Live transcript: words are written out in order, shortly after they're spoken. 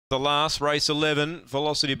The last, race 11,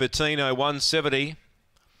 Velocity Bettino, 170.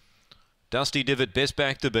 Dusty Divot, best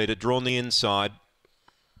back to beat it, drawn the inside.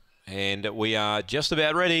 And we are just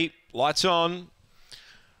about ready. Lights on.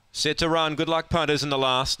 Set to run. Good luck, punters, in the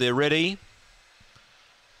last. They're ready.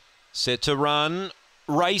 Set to run.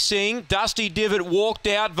 Racing. Dusty Divot walked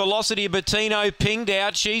out. Velocity Bettino pinged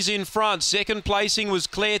out. She's in front. Second placing was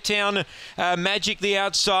Claretown Magic the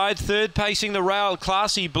outside. Third pacing the rail,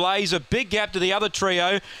 Classy Blaze. A big gap to the other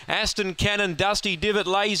trio. Aston Cannon, Dusty Divot,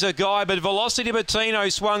 Laser Guy. But Velocity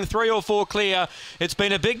Bettino swung 3 or 4 clear. It's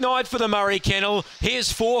been a big night for the Murray Kennel.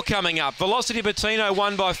 Here's 4 coming up. Velocity Bettino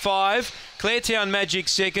won by 5. Claretown Magic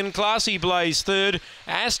second. Classy Blaze third.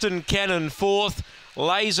 Aston Cannon fourth.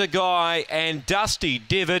 Laser Guy and Dusty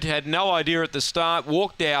Divot had no idea at the start,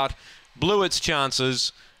 walked out, blew its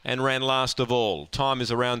chances and ran last of all. Time is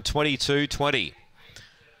around 22:20.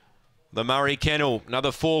 The Murray Kennel,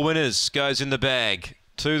 another 4 winners, goes in the bag.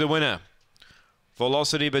 To the winner,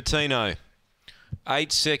 Velocity Bettino.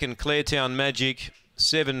 8 second, Claretown Magic.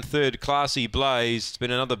 7 third, Classy Blaze. It's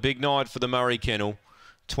been another big night for the Murray Kennel.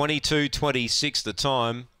 22:26 the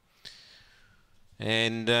time.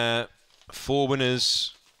 And 4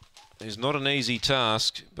 winners is not an easy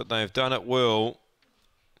task, but they've done it well.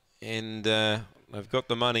 And they've got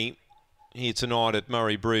the money here tonight at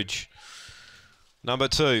Murray-Bridge. Number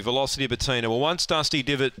 2, Velocity Bettino. Well, once Dusty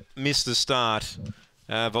Divot missed the start,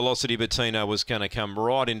 Velocity Bettino was going to come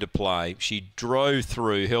right into play. She drove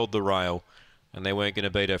through, held the rail, and they weren't going to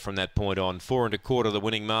beat her from that point on. 4 1/4 the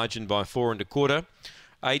winning margin by 4 1/4.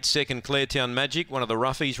 8 second, Claretown Magic, one of the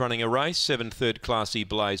roughies running a race. 7 third, Classy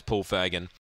Blaze, Paul Fagan.